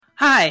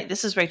Hi,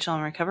 this is Rachel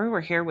in Recovery.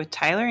 We're here with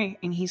Tyler,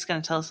 and he's going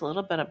to tell us a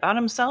little bit about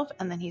himself,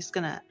 and then he's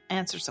going to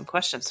answer some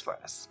questions for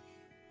us.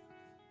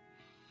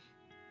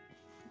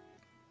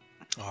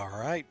 All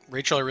right.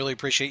 Rachel, I really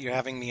appreciate you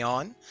having me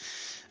on.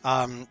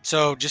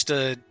 So just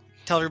to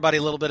tell everybody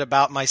a little bit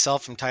about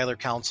myself, I'm Tyler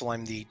Counsil.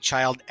 I'm the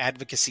Child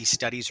Advocacy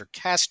Studies, or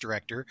CAST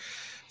director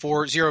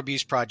for Zero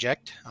Abuse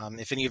Project.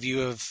 If any of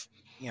you have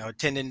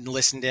attended and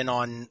listened in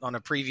on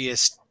a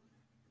previous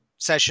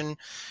session,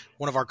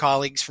 one of our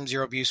colleagues from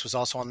Zero Abuse was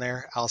also on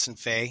there, Allison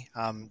Fay.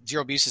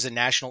 Zero Abuse is a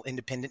national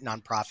independent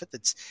nonprofit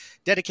that's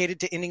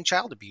dedicated to ending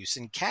child abuse.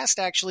 And CAST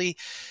actually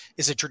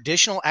is a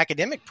traditional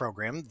academic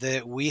program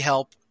that we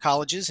help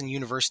colleges and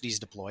universities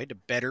deploy to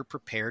better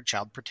prepare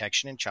child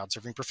protection and child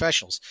serving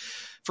professionals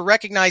for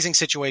recognizing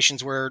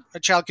situations where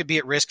a child could be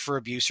at risk for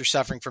abuse or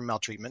suffering from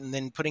maltreatment, and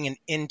then putting an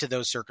end to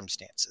those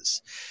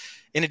circumstances.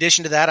 In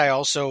addition to that, I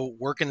also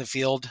work in the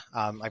field.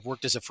 I've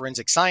worked as a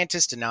forensic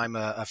scientist, and now I'm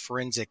a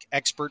forensic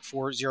expert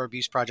for Zero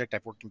Abuse Project.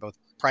 I've worked in both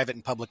private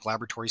and public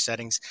laboratory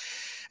settings.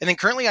 And then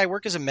currently I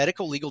work as a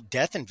medical legal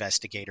death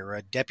investigator,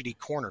 a deputy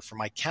coroner for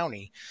my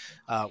county,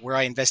 where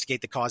I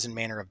investigate the cause and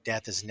manner of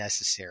death as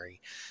necessary.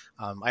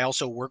 I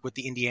also work with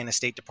the Indiana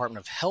State Department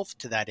of Health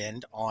to that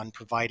end on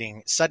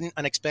providing sudden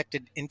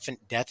unexpected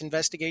infant death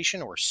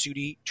investigation, or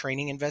SUDI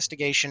training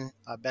investigation,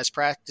 best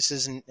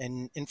practices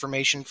and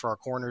information for our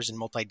coroners and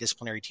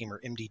multidisciplinary team, or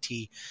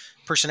MDT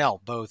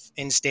personnel, both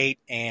in-state,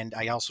 and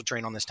I also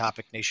train on this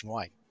topic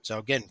nationwide. So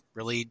again,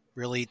 really,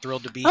 really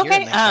thrilled to be here, and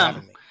thanks for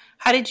having me.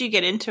 How did you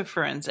get into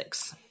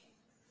forensics?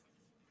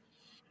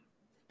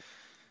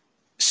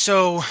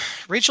 So,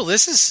 Rachel,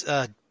 this is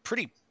a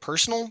pretty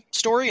personal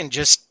story, and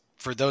just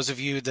for those of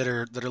you that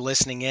are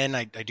listening in,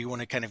 I do want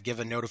to kind of give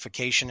a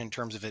notification in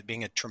terms of it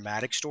being a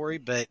traumatic story,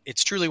 but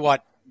it's truly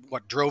what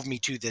drove me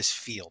to this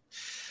field.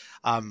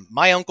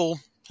 My uncle,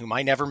 whom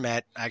I never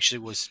met, actually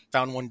was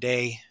found one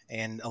day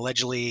and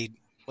allegedly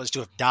was to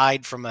have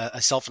died from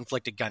a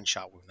self-inflicted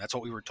gunshot wound. That's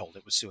what we were told.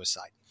 It was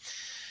suicide.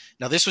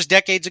 Now, this was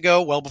decades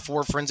ago, well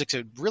before forensics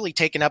had really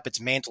taken up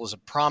its mantle as a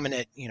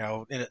prominent,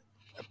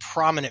 a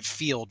prominent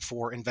field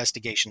for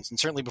investigations, and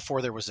certainly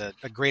before there was a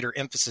greater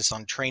emphasis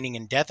on training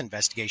and death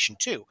investigation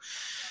too.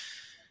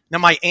 Now,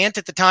 my aunt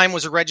at the time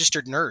was a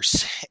registered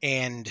nurse,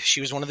 and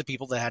she was one of the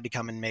people that had to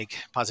come and make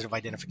positive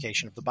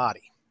identification of the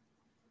body.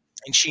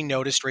 And she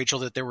noticed, Rachel,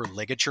 that there were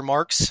ligature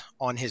marks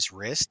on his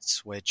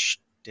wrists, which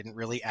didn't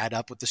really add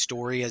up with the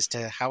story as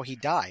to how he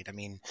died. I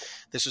mean,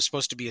 this was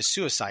supposed to be a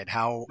suicide.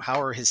 How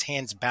are his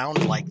hands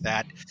bound like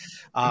that?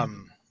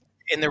 And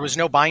there was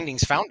no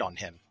bindings found on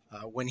him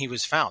when he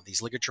was found.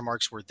 These ligature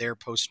marks were there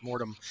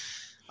post-mortem.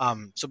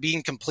 So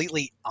being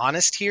completely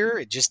honest here,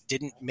 it just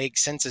didn't make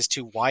sense as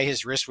to why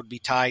his wrist would be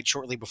tied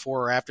shortly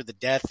before or after the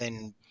death,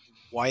 and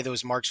why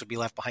those marks would be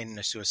left behind in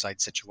a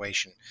suicide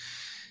situation.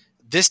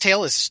 This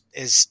tale is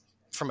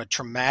from a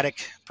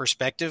traumatic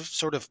perspective,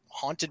 sort of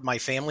haunted my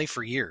family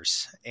for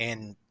years.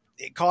 And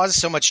it caused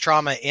so much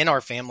trauma in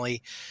our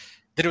family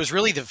that it was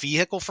really the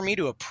vehicle for me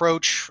to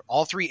approach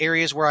all three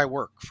areas where I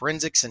work: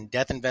 forensics and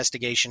death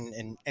investigation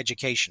and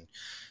education,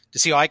 to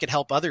see how I could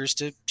help others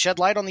to shed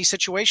light on these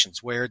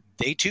situations where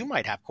they too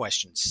might have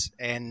questions.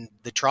 And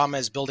the trauma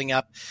is building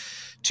up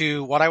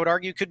to what I would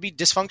argue could be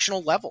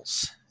dysfunctional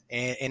levels.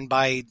 And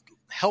by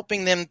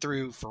helping them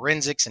through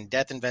forensics and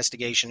death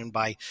investigation, and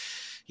by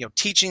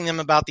teaching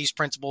them about these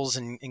principles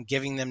and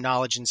giving them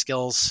knowledge and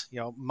skills,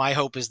 my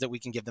hope is that we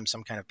can give them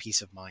some kind of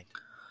peace of mind.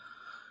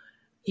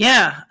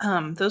 Yeah,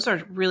 those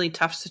are really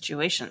tough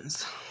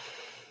situations.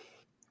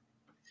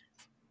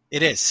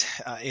 It is.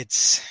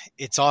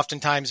 It's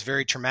oftentimes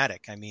very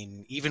traumatic. I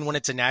mean, even when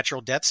it's a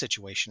natural death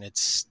situation,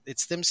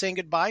 it's them saying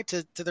goodbye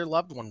to their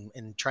loved one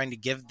and trying to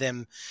give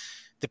them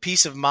the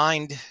peace of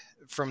mind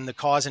from the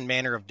cause and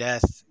manner of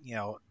death.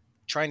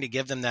 Trying to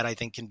give them that, I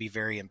think, can be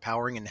very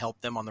empowering and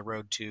help them on the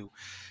road to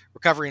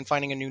recovery and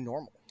finding a new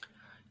normal.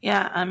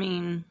 Yeah, I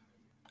mean,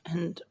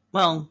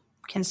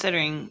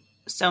 considering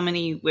so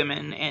many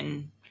women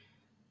and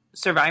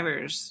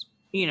survivors,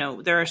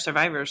 there are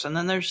survivors, and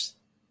then there's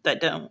that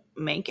don't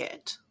make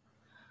it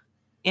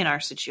in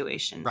our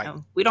situation. Right.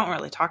 We don't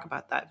really talk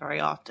about that very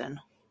often.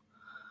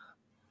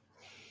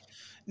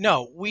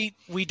 No, we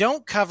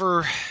don't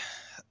cover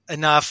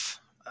enough,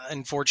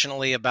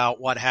 unfortunately,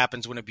 about what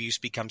happens when abuse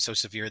becomes so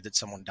severe that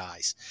someone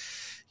dies.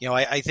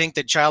 I think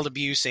that child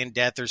abuse and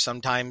death are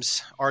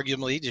sometimes,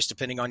 arguably, just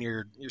depending on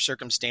your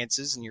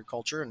circumstances and your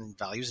culture and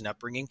values and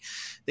upbringing,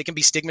 they can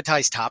be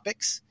stigmatized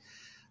topics.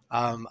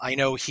 I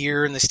know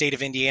here in the state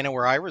of Indiana,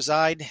 where I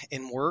reside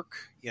and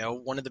work,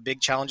 one of the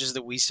big challenges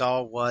that we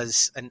saw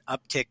was an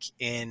uptick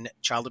in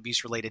child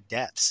abuse related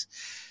deaths.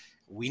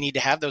 We need to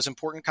have those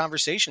important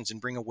conversations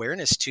and bring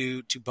awareness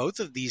to both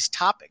of these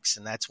topics.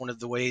 And that's one of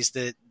the ways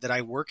that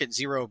I work at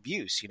Zero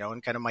Abuse,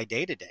 and kind of my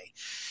day-to-day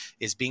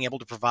is being able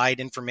to provide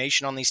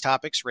information on these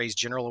topics, raise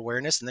general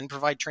awareness, and then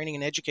provide training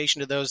and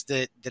education to those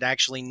that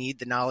actually need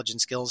the knowledge and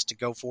skills to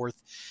go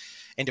forth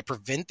and to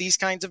prevent these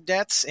kinds of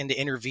deaths and to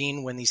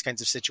intervene when these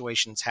kinds of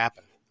situations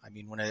happen. I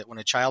mean, when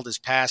a child is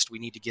passed, we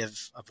need to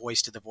give a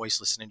voice to the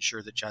voiceless and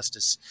ensure that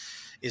justice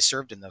is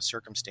served in those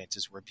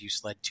circumstances where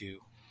abuse led to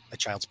a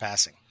child's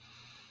passing.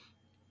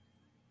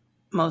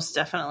 Most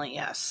definitely,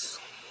 yes.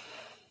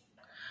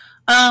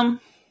 Tell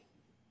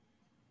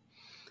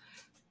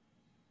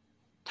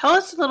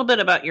us a little bit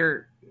about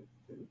your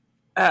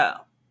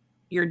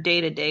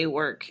day-to-day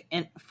work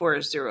for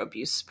a Zero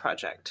Abuse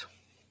Project.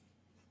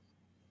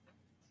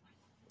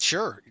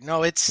 Sure.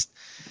 No, it's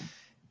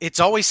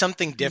always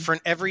something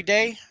different every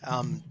day.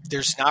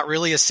 There's not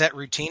really a set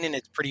routine, and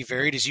it's pretty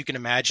varied, as you can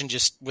imagine,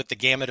 just with the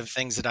gamut of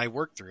things that I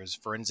work through as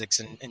forensics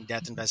and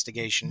death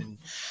investigation and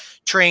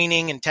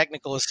training and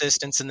technical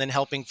assistance, and then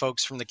helping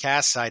folks from the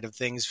CAS side of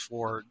things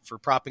for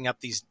propping up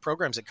these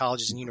programs at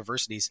colleges and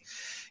universities.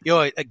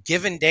 A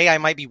given day I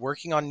might be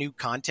working on new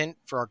content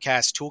for our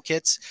CAS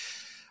toolkits.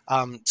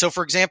 So,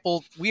 for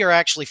example, we are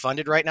actually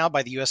funded right now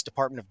by the U.S.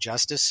 Department of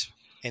Justice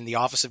in the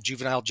Office of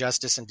Juvenile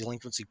Justice and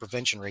Delinquency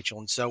Prevention, Rachel.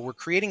 And so we're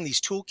creating these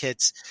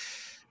toolkits.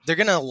 They're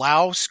going to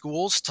allow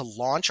schools to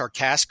launch our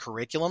CAS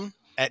curriculum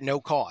at no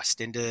cost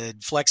and to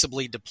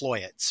flexibly deploy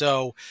it.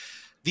 So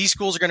these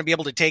schools are going to be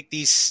able to take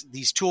these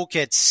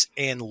toolkits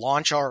and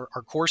launch our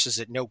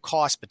courses at no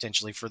cost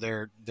potentially for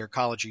their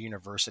college or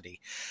university.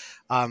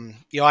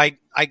 I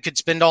could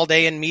spend all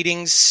day in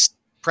meetings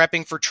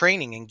prepping for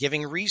training and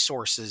giving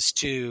resources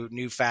to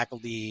new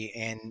faculty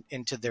and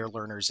to their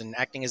learners and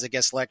acting as a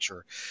guest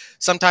lecturer.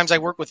 Sometimes I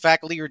work with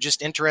faculty who are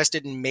just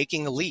interested in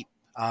making a leap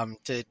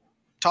to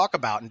talk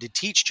about and to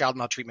teach child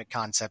maltreatment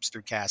concepts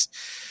through CAS.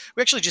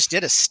 We actually just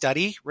did a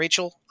study,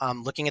 Rachel,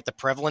 looking at the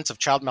prevalence of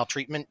child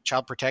maltreatment,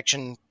 child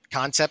protection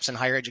concepts in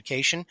higher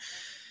education.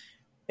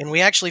 And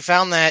we actually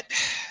found that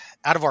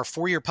out of our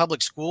 4-year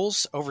public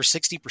schools, over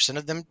 60%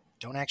 of them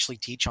don't actually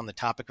teach on the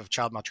topic of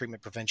child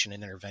maltreatment prevention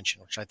and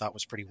intervention, which I thought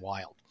was pretty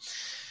wild.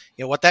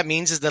 What that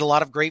means is that a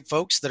lot of great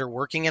folks that are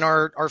working in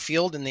our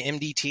field in the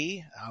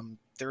MDT,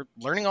 they're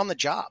learning on the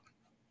job.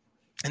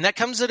 And that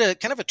comes at a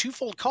kind of a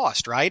twofold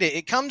cost, right?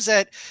 It comes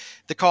at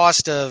the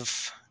cost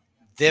of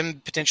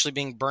them potentially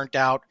being burnt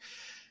out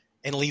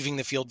and leaving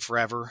the field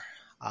forever.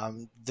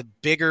 The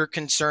bigger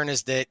concern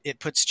is that it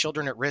puts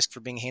children at risk for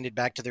being handed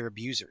back to their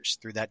abusers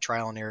through that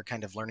trial and error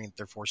kind of learning that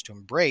they're forced to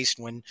embrace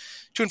when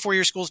 2- and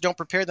 4-year schools don't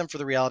prepare them for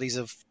the realities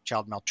of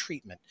child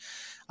maltreatment.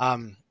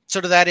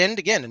 So to that end,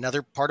 again,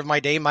 another part of my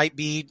day might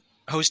be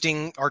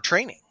hosting our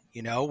training,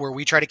 where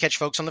we try to catch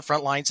folks on the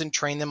front lines and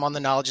train them on the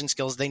knowledge and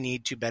skills they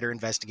need to better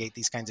investigate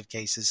these kinds of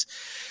cases.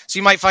 So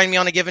you might find me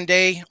on a given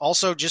day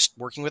also just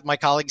working with my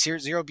colleagues here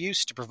at Zero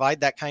Abuse to provide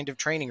that kind of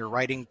training or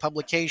writing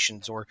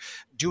publications or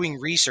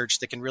doing research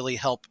that can really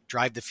help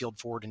drive the field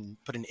forward and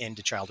put an end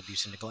to child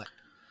abuse and neglect.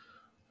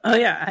 Oh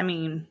yeah. I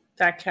mean,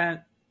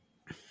 it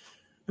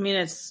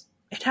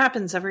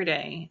happens every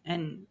day.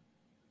 And,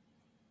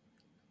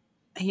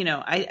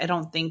 I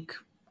don't think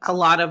a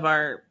lot of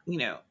our,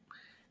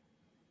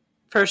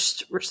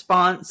 first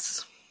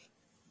response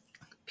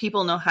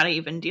people know how to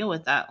even deal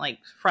with that, like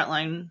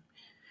frontline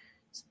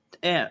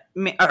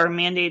or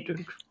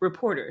mandated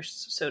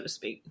reporters, so to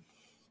speak.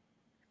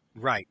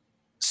 Right.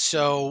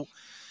 So,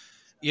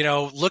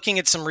 looking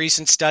at some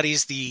recent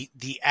studies, the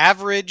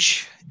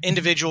average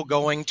individual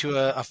going to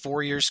a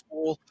 4-year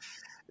school,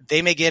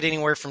 they may get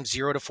anywhere from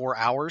 0 to 4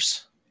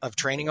 hours of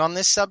training on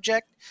this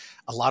subject.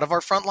 A lot of our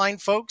frontline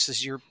folks,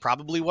 as you're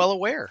probably well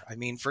aware, I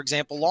mean, for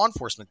example, law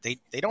enforcement, they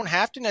don't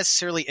have to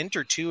necessarily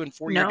enter 2- and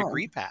 4-year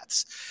degree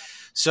paths.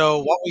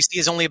 So what we see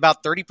is only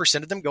about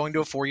 30% of them going to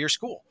a 4-year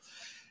school.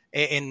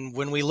 And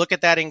when we look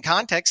at that in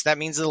context, that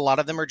means that a lot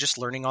of them are just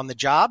learning on the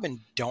job and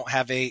don't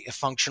have a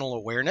functional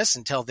awareness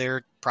until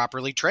they're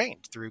properly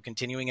trained through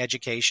continuing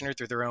education or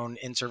through their own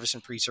in-service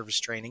and pre-service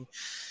training.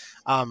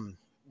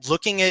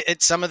 Looking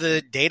at some of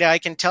the data, I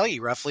can tell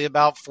you roughly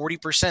about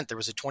 40%. There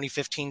was a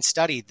 2015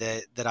 study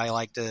that I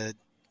like to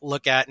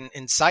look at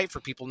and cite for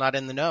people not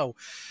in the know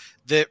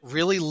that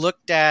really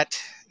looked at,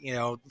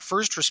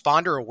 first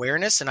responder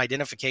awareness and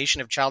identification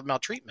of child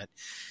maltreatment.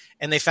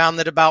 And they found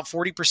that about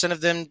 40%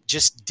 of them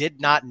just did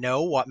not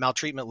know what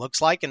maltreatment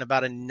looks like. And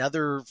about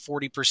another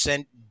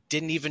 40%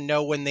 didn't even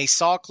know when they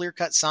saw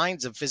clear-cut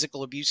signs of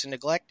physical abuse and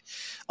neglect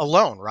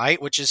alone, right?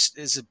 Which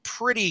is a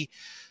pretty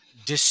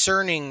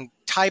discerning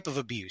type of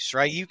abuse,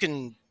 right? You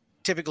can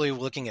typically,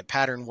 looking at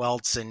pattern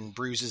welts and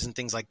bruises and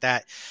things like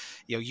that,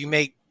 you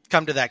may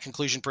come to that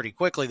conclusion pretty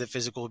quickly that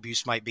physical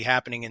abuse might be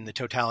happening in the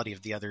totality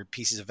of the other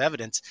pieces of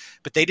evidence,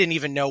 but they didn't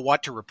even know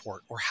what to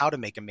report or how to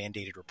make a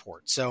mandated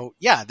report. So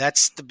yeah,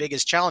 that's the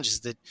biggest challenge, is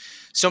that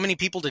so many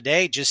people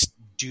today just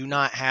do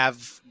not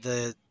have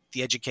the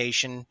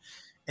education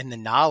and the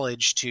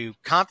knowledge to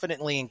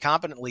confidently and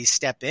competently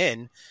step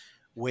in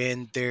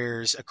when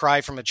there's a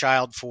cry from a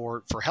child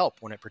for help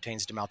when it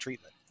pertains to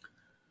maltreatment.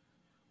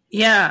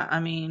 Yeah,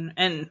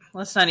 and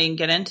let's not even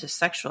get into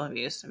sexual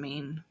abuse.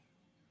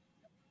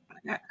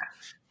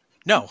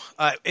 No,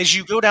 as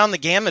you go down the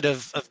gamut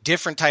of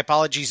different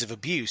typologies of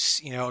abuse,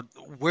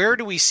 where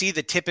do we see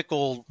the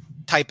typical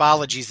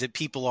typologies that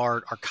people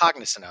are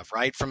cognizant of,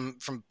 right? From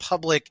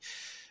public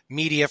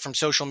media, from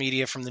social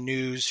media, from the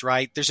news,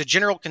 right? There's a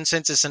general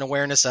consensus and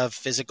awareness of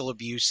physical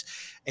abuse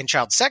and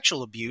child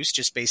sexual abuse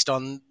just based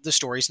on the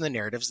stories and the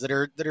narratives that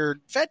are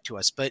fed to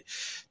us. But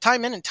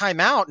time in and time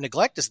out,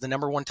 neglect is the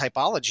number one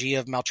typology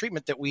of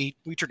maltreatment that we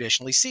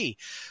traditionally see.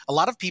 A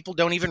lot of people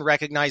don't even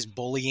recognize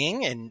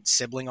bullying and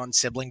sibling on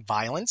sibling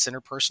violence,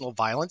 interpersonal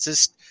violence,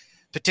 as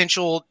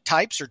potential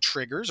types or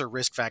triggers or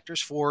risk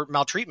factors for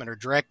maltreatment or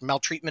direct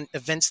maltreatment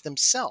events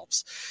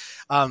themselves.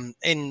 And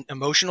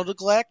emotional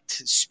neglect,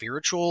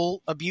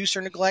 spiritual abuse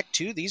or neglect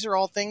too. These are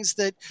all things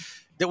that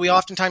we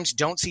oftentimes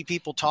don't see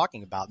people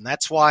talking about. And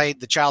that's why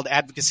the Child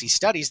Advocacy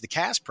Studies, the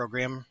CAS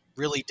program,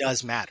 really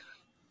does matter.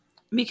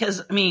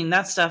 Because, I mean,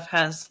 that stuff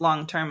has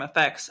long-term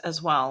effects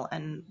as well,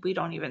 and we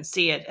don't even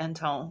see it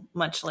until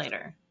much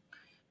later.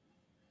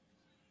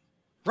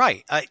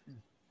 Right.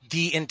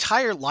 The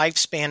entire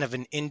lifespan of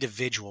an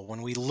individual,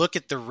 when we look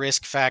at the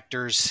risk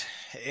factors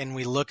and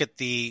we look at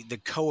the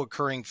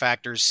co-occurring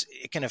factors,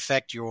 it can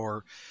affect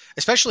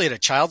especially at a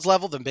child's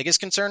level, the biggest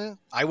concern,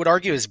 I would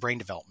argue, is brain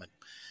development.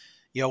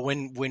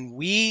 When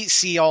we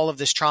see all of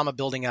this trauma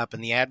building up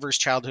and the adverse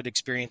childhood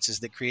experiences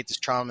that create this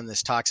trauma and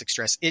this toxic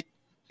stress, it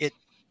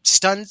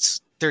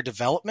stuns their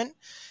development.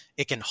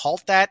 It can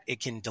halt that. It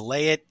can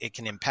delay it. It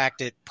can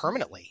impact it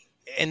permanently.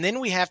 And then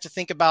we have to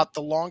think about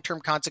the long-term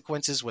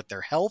consequences with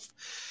their health.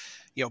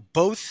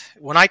 Both,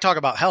 when I talk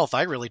about health,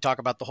 I really talk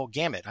about the whole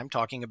gamut. I'm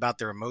talking about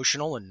their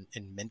emotional and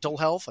mental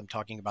health. I'm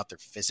talking about their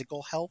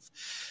physical health,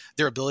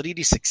 their ability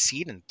to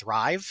succeed and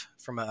thrive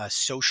from a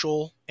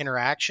social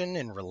interaction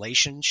and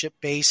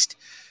relationship-based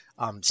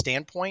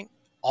standpoint.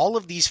 All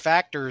of these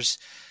factors,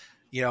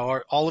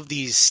 all of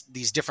these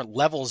different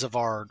levels of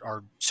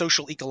our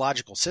social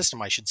ecological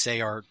system, I should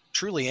say, are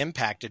truly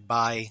impacted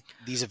by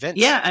these events.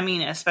 Yeah, I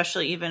mean,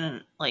 especially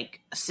even like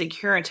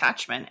secure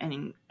attachment.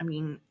 And I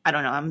mean, I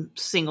don't know, I'm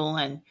single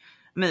and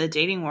I'm in the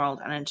dating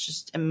world, and it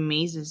just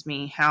amazes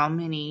me how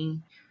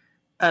many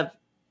of,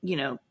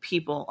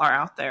 people are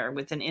out there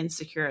with an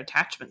insecure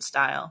attachment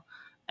style.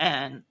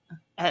 And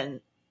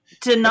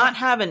to not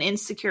have an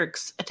insecure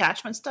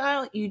attachment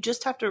style, you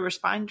just have to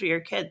respond to your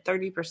kid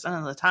 30%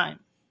 of the time.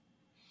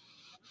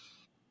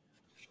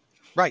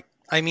 Right.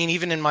 I mean,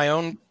 even in my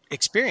own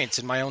experience,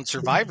 in my own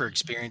survivor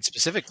experience,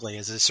 specifically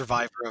as a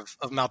survivor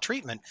of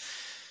maltreatment,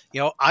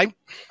 I'm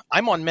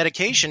on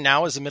medication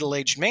now as a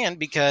middle-aged man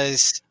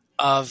because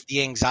of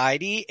the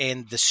anxiety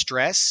and the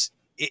stress.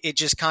 It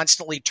just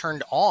constantly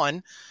turned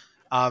on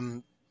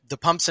the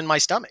pumps in my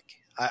stomach.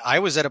 I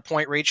was at a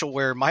point, Rachel,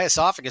 where my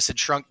esophagus had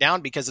shrunk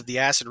down because of the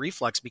acid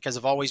reflux, because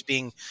of always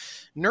being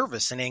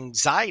nervous and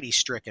anxiety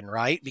stricken,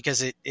 right?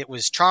 Because it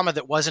was trauma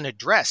that wasn't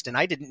addressed. And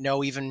I didn't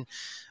know even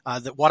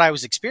that what I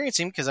was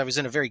experiencing, because I was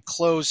in a very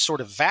closed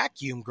sort of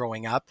vacuum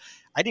growing up.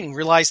 I didn't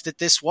realize that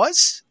this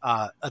was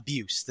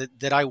abuse,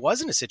 that I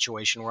was in a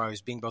situation where I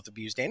was being both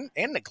abused and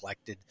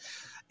neglected.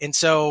 And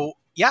so,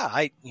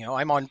 yeah,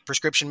 I'm on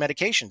prescription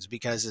medications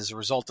because as a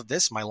result of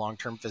this, my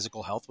long-term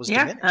physical health was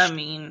diminished. I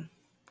mean,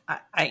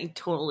 I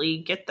totally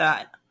get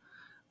that.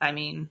 I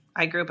mean,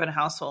 I grew up in a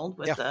household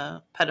with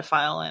a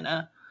pedophile and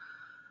a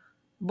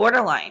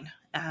borderline,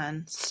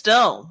 and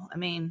still, I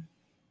mean,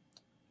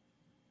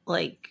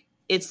 like,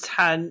 it's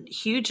had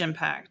huge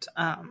impact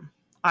on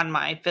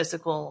my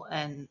physical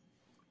and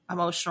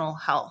emotional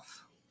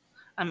health.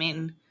 I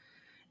mean,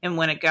 and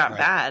when it got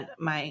bad,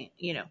 I've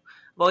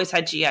always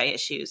had GI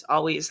issues,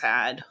 always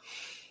had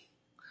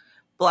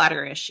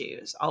bladder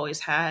issues, always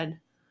had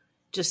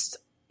just,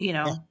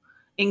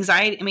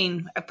 anxiety. I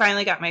mean, I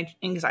finally got my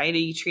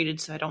anxiety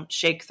treated so I don't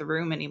shake the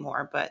room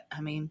anymore. But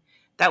I mean,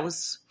 that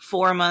was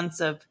 4 months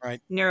of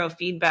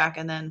neurofeedback,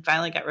 and then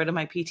finally got rid of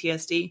my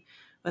PTSD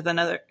with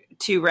another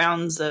 2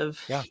 rounds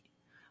of,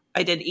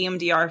 I did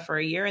EMDR for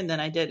a year, and then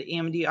I did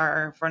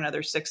EMDR for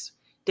another 6,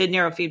 did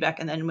neurofeedback,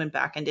 and then went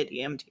back and did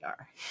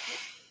EMDR.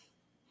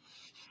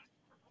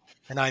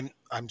 And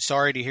I'm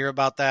sorry to hear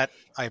about that.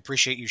 I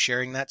appreciate you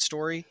sharing that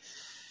story.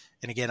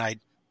 And again,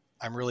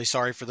 I'm really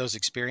sorry for those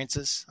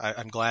experiences.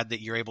 I'm glad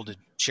that you're able to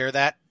share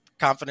that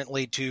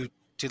confidently to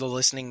the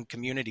listening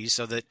community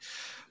so that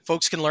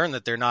folks can learn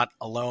that they're not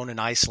alone in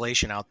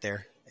isolation out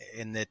there,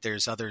 and that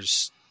there's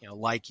others,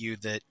 like you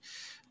that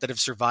have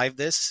survived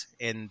this,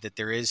 and that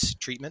there is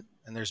treatment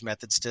and there's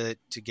methods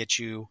to get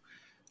you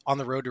on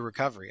the road to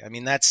recovery. I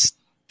mean, that's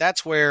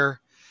where,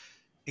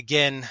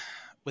 again,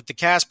 with the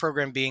CAS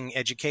program being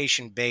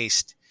education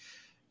based,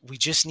 we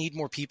just need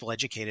more people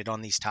educated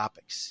on these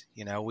topics.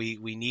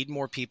 We need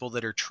more people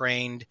that are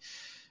trained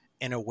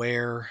and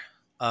aware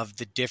of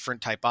the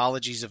different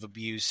typologies of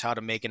abuse, how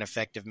to make an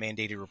effective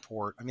mandated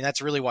report. I mean,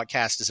 that's really what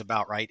CAST is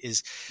about, right?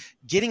 Is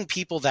getting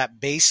people that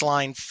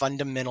baseline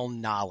fundamental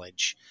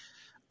knowledge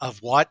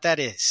of what that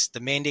is, the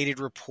mandated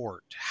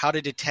report, how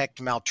to detect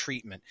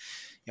maltreatment,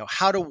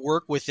 how to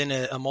work within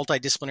a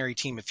multidisciplinary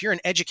team. If you're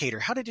an educator,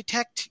 how to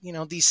detect,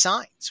 these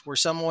signs where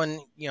someone,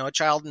 a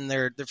child and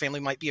their family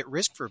might be at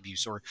risk for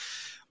abuse, or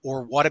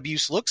what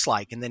abuse looks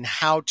like, and then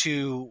how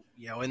to,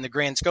 in the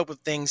grand scope of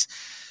things,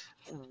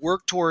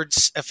 work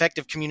towards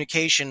effective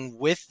communication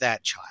with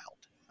that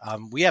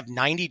child. We have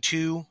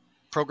 92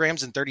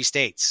 programs in 30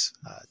 states,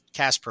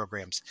 CAS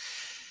programs.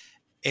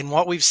 And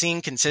what we've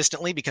seen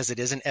consistently, because it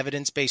is an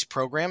evidence-based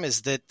program,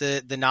 is that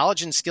the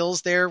knowledge and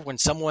skills there, when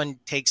someone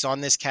takes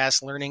on this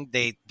CAS learning,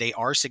 they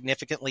are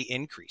significantly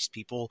increased.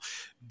 People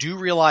do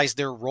realize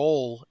their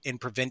role in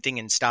preventing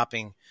and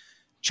stopping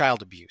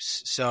child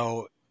abuse.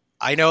 So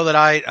I know that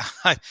I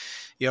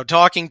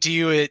talking to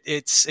you,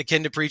 it's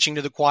akin to preaching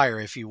to the choir,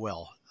 if you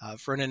will,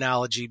 for an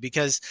analogy,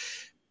 because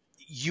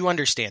you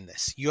understand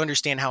this. You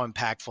understand how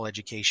impactful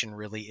education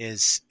really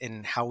is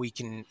and how we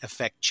can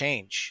affect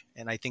change.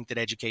 And I think that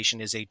education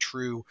is a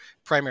true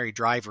primary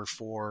driver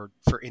for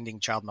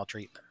ending child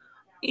maltreatment.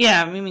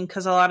 Yeah, I mean,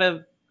 because a lot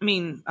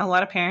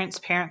of parents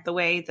parent the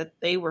way that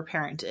they were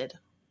parented.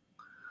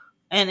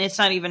 And it's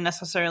not even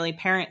necessarily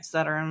parents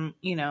that are,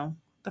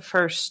 the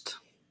first,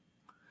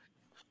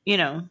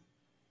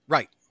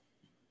 Right.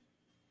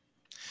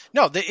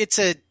 No, it's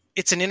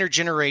an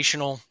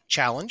intergenerational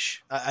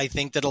challenge. I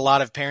think that a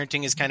lot of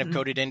parenting is kind of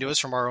coded into us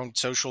from our own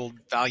social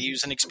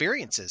values and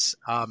experiences.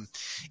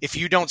 If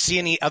you don't see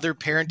any other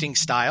parenting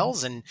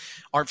styles and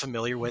aren't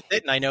familiar with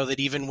it, and I know that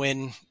even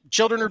when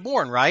children are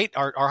born, right,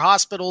 our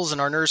hospitals and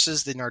our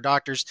nurses and our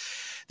doctors,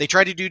 they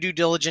try to do due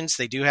diligence.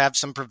 They do have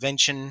some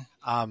prevention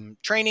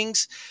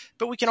trainings,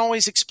 but we can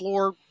always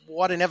explore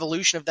what an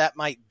evolution of that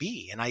might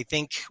be. And I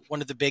think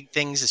one of the big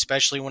things,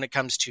 especially when it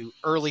comes to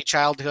early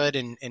childhood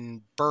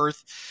and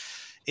birth,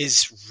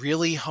 is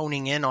really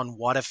honing in on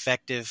what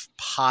effective,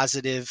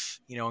 positive,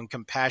 and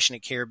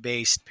compassionate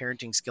care-based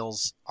parenting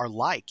skills are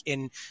like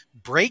in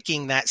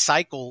breaking that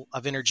cycle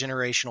of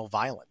intergenerational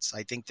violence.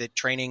 I think that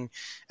training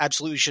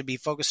absolutely should be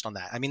focused on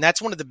that. I mean,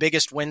 that's one of the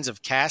biggest wins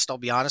of CAST, I'll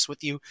be honest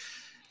with you,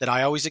 that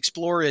I always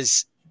explore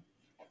is,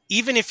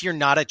 even if you're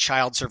not a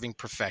child serving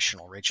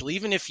professional, Rachel,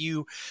 even if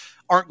you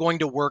aren't going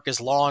to work as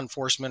law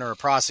enforcement or a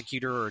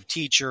prosecutor or a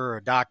teacher or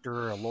a doctor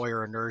or a lawyer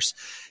or a nurse,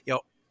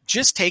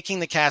 just taking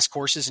the CAS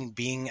courses and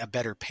being a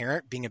better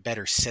parent, being a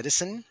better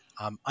citizen,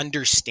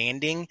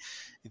 understanding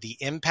the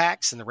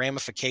impacts and the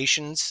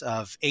ramifications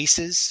of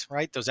ACEs,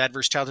 right? Those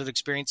adverse childhood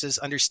experiences,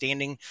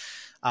 understanding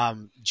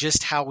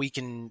just how we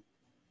can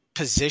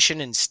position,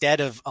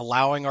 instead of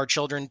allowing our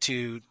children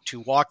to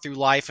walk through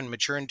life and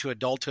mature into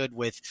adulthood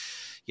with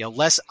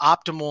less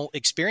optimal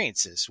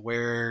experiences,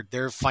 where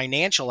their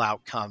financial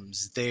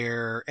outcomes,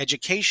 their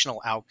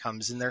educational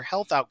outcomes, and their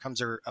health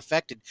outcomes are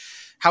affected,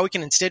 how we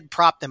can instead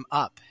prop them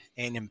up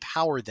and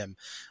empower them.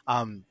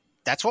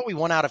 That's what we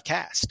want out of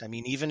CAST. I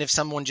mean, even if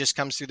someone just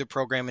comes through the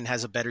program and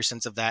has a better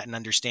sense of that and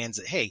understands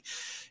that, hey,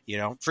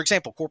 for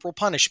example, corporal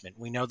punishment,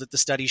 we know that the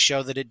studies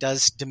show that it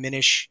does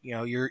diminish,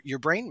 your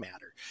brain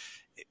matter.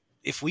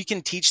 If we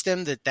can teach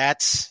them that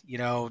that's,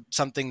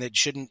 something that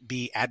shouldn't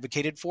be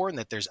advocated for, and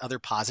that there's other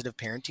positive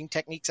parenting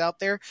techniques out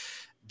there,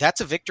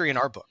 that's a victory in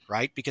our book,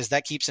 right? Because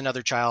that keeps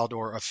another child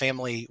or a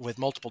family with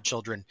multiple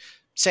children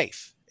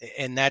safe.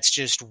 And that's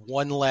just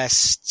one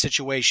less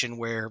situation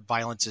where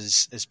violence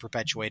is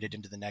perpetuated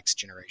into the next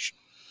generation.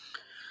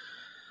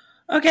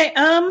 Okay.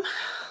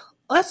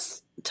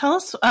 Let's tell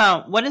us,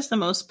 what is the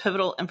most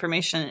pivotal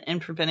information in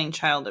preventing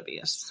child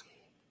abuse?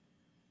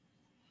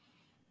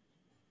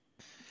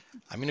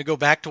 I'm going to go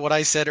back to what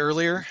I said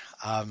earlier.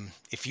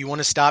 If you want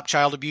to stop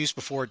child abuse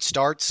before it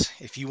starts,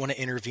 if you want to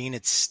intervene,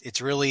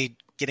 it's really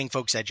getting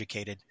folks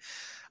educated.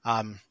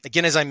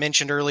 Again, as I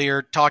mentioned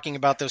earlier, talking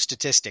about those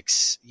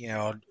statistics,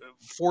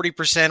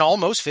 40%,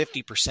 almost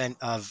 50%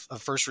 of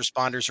first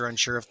responders are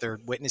unsure if they're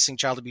witnessing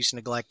child abuse and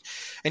neglect.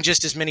 And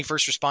just as many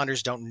first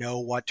responders don't know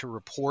what to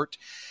report.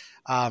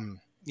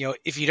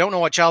 If you don't know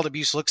what child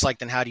abuse looks like,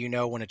 then how do you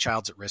know when a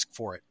child's at risk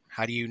for it?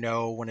 How do you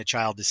know when a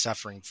child is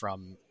suffering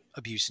from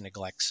abuse and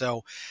neglect?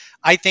 So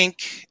I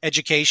think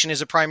education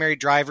is a primary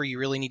driver. You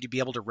really need to be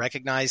able to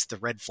recognize the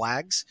red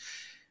flags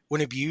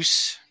when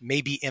abuse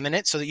may be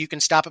imminent so that you can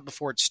stop it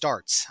before it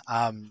starts.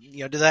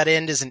 To that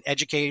end, as an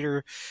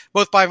educator,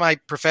 both by my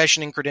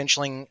profession and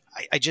credentialing,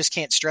 I just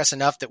can't stress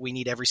enough that we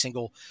need every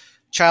single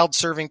child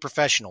serving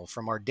professional,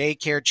 from our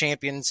daycare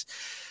champions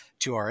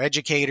to our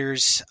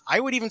educators. I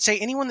would even say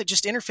anyone that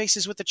just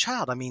interfaces with the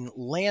child. I mean,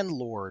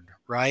 landlord,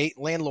 right?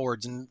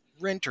 Landlords and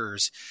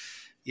renters,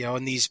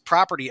 and these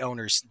property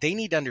owners, they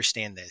need to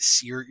understand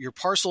this. Your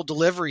parcel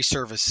delivery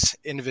service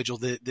individual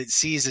that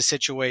sees a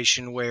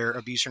situation where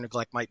abuse or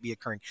neglect might be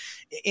occurring.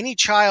 Any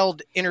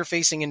child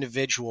interfacing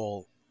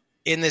individual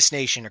in this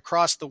nation,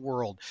 across the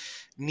world,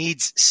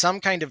 needs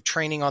some kind of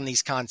training on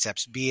these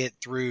concepts, be it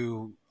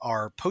through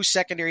our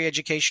post-secondary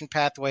education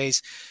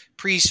pathways,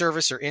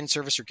 pre-service or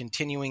in-service or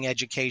continuing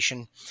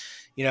education.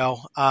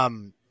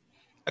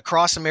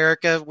 Across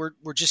America,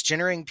 we're just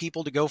generating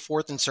people to go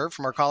forth and serve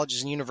from our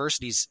colleges and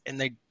universities, and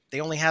they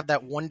only have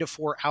that 1 to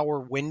 4 hour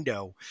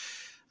window.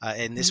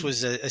 And this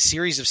was a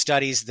series of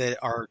studies that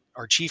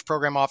our chief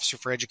program officer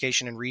for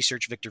education and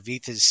research, Victor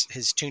Veith,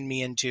 has tuned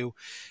me into.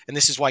 And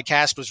this is why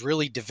CAST was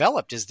really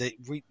developed, is that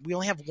we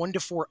only have 1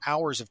 to 4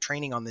 hours of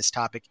training on this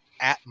topic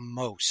at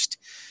most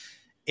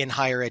in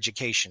higher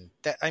education.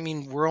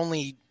 We're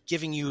only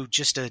giving you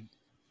just a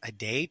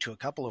day to a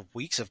couple of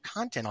weeks of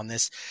content on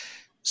this.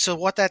 So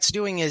what that's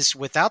doing is,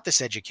 without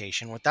this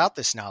education, without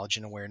this knowledge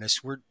and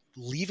awareness, we're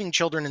leaving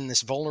children in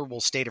this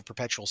vulnerable state of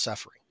perpetual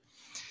suffering.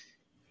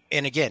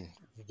 And again,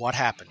 what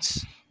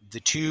happens? The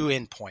two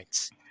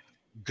endpoints.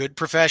 Good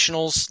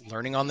professionals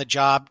learning on the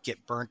job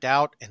get burnt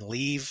out and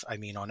leave. I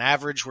mean, on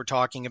average, we're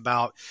talking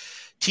about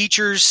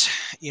teachers,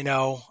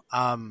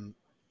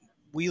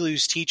 we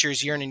lose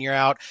teachers year in and year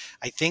out.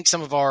 I think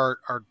some of our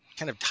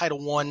kind of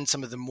Title I,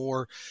 some of the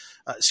more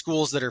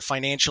schools that are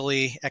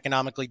financially,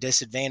 economically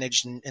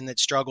disadvantaged and that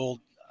struggle,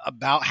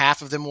 about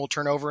half of them will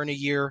turn over in a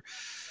year.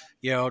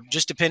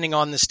 Just depending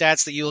on the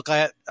stats that you look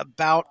at,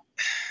 about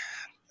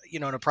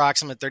an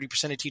approximate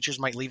 30% of teachers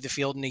might leave the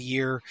field in a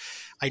year.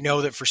 I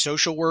know that for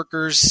social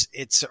workers,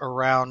 it's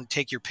around,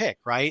 take your pick,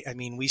 right? I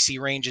mean, we see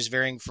ranges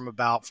varying from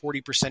about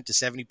 40% to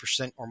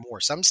 70% or more.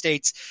 Some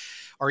states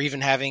are even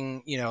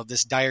having,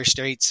 this dire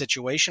state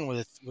situation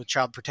with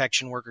child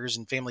protection workers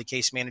and family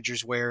case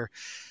managers where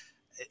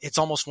it's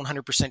almost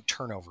 100%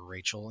 turnover,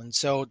 Rachel. And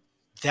so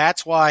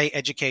that's why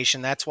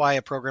education, that's why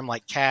a program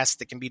like CAST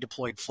that can be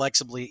deployed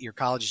flexibly at your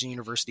colleges and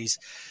universities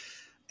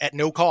at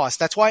no cost,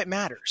 that's why it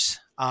matters.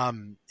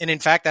 And in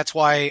fact, that's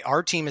why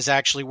our team is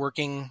actually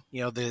working,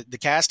 the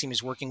CAST team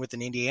is working with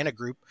an Indiana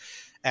group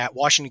at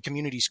Washington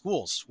Community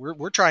Schools.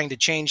 We're trying to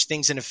change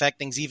things and affect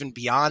things even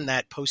beyond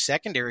that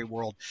post-secondary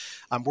world.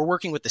 We're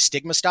working with the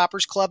Stigma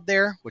Stoppers Club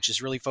there, which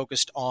is really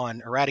focused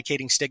on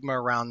eradicating stigma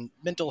around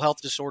mental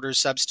health disorders,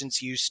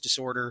 substance use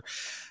disorder,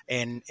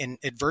 and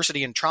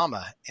adversity and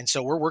trauma. And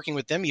so we're working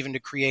with them even to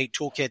create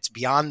toolkits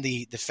beyond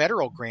the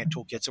federal grant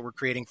toolkits that we're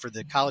creating for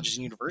the colleges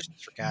and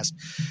universities for CAST.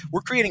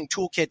 We're creating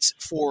toolkits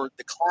for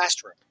the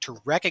classroom to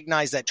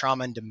recognize that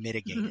trauma and to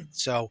mitigate it.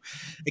 So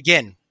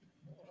again,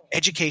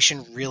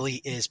 education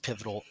really is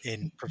pivotal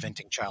in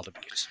preventing child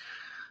abuse.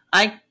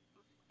 I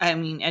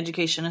mean,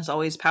 education is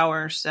always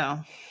power.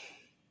 So,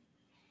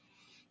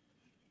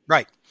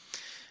 right.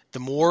 The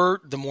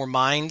more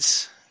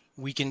minds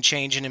we can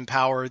change and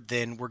empower,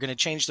 then we're going to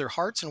change their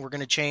hearts, and we're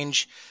going to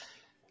change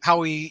how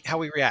we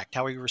react,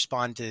 how we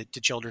respond to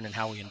children, and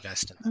how we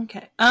invest in them.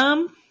 Okay.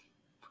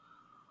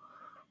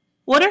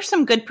 What are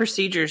some good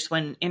procedures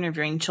when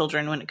interviewing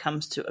children when it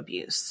comes to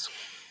abuse?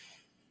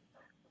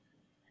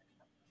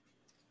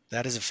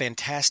 That is a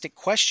fantastic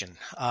question.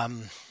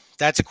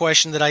 That's a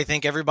question that I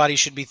think everybody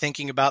should be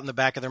thinking about in the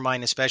back of their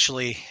mind,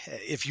 especially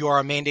if you are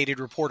a mandated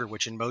reporter,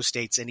 which in most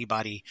states,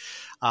 anybody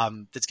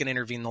that's going to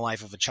intervene in the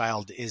life of a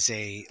child is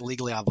a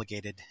legally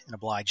obligated and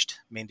obliged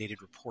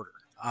mandated reporter.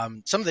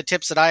 Some of the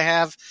tips that I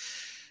have,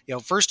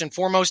 first and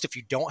foremost, if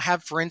you don't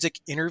have forensic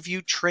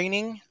interview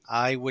training,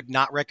 I would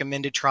not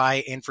recommend to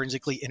try and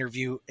forensically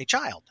interview a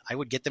child. I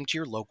would get them to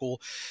your local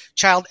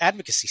Child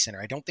Advocacy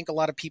Center. I don't think a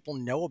lot of people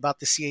know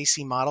about the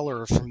CAC model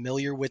or are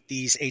familiar with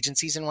these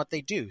agencies and what they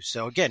do.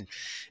 So again,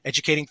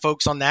 educating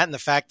folks on that and the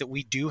fact that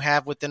we do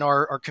have within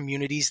our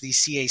communities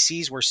these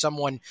CACs where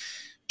someone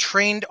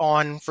trained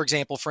on, for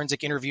example,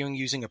 forensic interviewing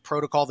using a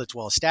protocol that's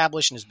well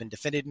established and has been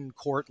defended in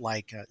court,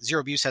 like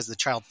Zero Abuse has the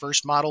Child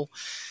First model.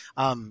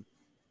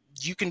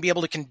 You can be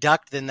able to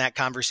conduct then that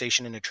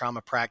conversation in a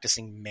trauma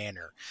practicing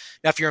manner.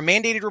 Now, if you're a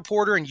mandated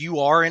reporter and you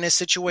are in a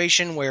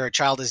situation where a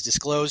child is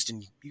disclosed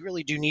and you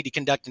really do need to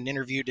conduct an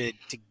interview to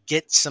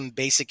get some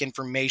basic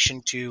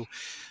information to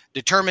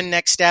determine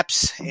next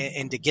steps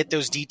and to get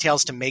those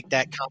details to make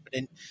that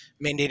competent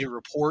mandated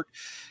report,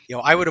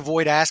 I would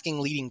avoid asking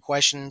leading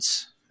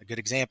questions. A good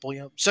example,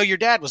 so your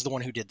dad was the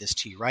one who did this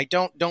to you, right?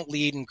 Don't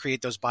lead and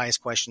create those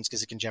biased questions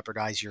because it can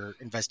jeopardize your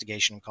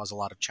investigation and cause a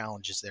lot of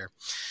challenges there.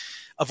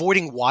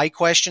 Avoiding why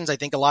questions. I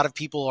think a lot of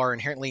people are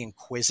inherently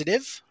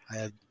inquisitive.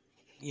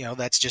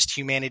 That's just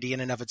humanity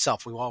in and of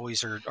itself. We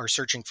always are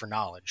searching for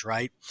knowledge,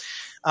 right?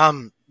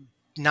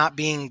 Not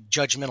being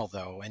judgmental,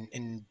 though,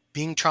 and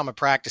being trauma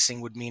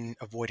practicing would mean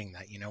avoiding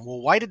that. Well,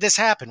 why did this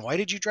happen? Why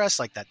did you dress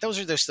like that? Those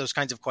are those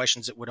kinds of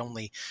questions that would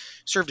only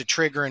serve to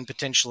trigger and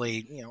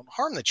potentially,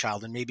 harm the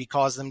child and maybe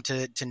cause them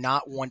to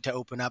not want to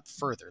open up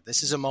further.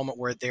 This is a moment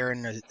where they're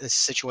in a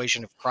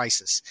situation of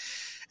crisis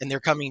and they're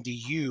coming to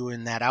you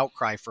in that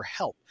outcry for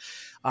help.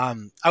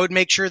 I would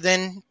make sure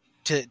then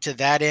to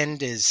that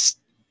end is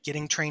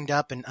getting trained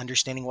up and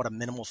understanding what a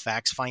minimal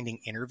facts finding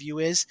interview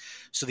is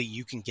so that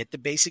you can get the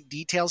basic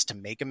details to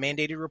make a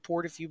mandated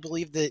report if you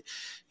believe that,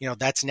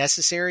 that's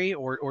necessary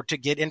or to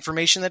get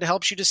information that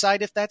helps you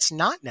decide if that's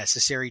not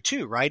necessary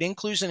too, right?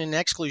 Inclusion and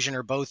exclusion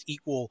are both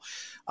equal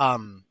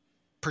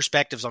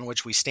perspectives on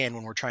which we stand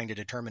when we're trying to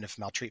determine if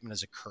maltreatment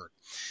has occurred.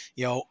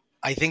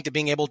 I think that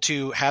being able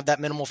to have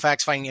that minimal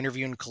facts finding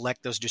interview and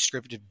collect those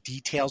descriptive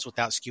details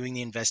without skewing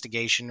the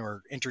investigation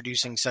or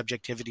introducing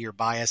subjectivity or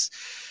bias,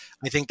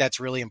 I think that's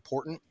really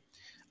important.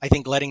 I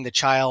think letting the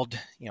child,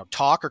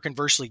 talk or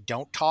conversely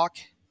don't talk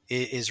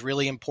is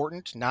really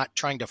important. Not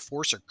trying to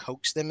force or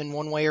coax them in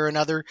one way or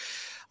another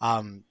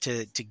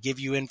to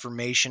give you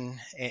information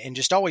and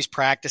just always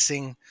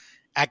practicing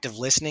active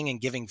listening and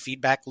giving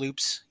feedback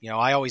loops.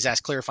 I always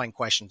ask clarifying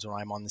questions when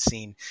I'm on the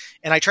scene,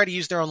 and I try to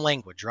use their own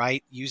language,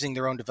 right? Using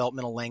their own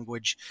developmental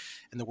language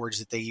and the words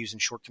that they use in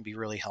short can be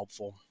really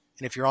helpful.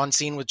 And if you're on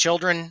scene with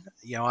children,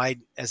 I,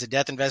 as a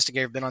death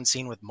investigator, have been on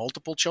scene with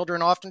multiple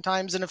children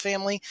oftentimes in a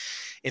family.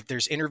 If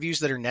there's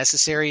interviews that are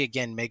necessary,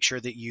 again, make sure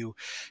that you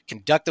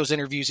conduct those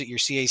interviews at your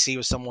CAC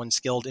with someone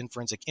skilled in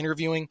forensic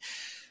interviewing.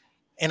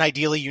 And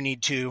ideally, you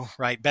need to,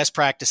 right, best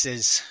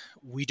practices,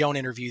 we don't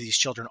interview these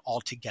children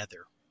all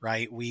together,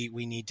 right? We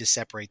need to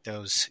separate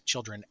those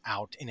children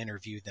out and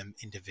interview them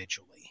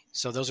individually.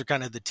 So those are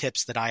kind of the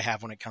tips that I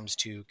have when it comes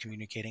to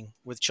communicating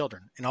with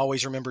children. And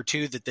always remember,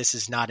 too, that this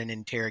is not an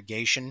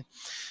interrogation.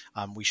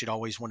 We should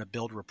always want to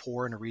build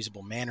rapport in a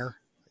reasonable manner.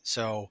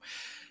 So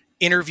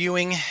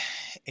interviewing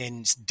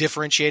and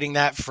differentiating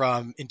that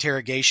from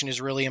interrogation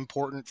is really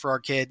important for our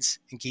kids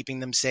and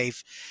keeping them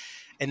safe.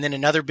 And then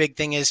another big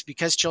thing is,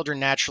 because children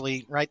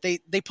naturally, right,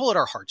 they pull at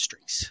our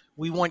heartstrings.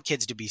 We want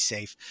kids to be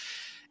safe.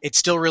 It's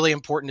still really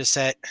important to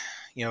set,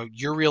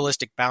 your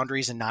realistic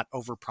boundaries and not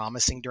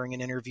overpromising during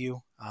an interview,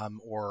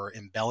 or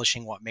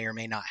embellishing what may or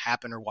may not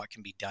happen or what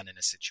can be done in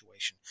a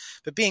situation.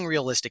 But being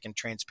realistic and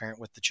transparent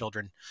with the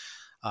children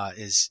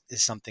is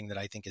something that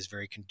I think is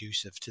very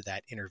conducive to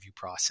that interview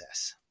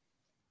process.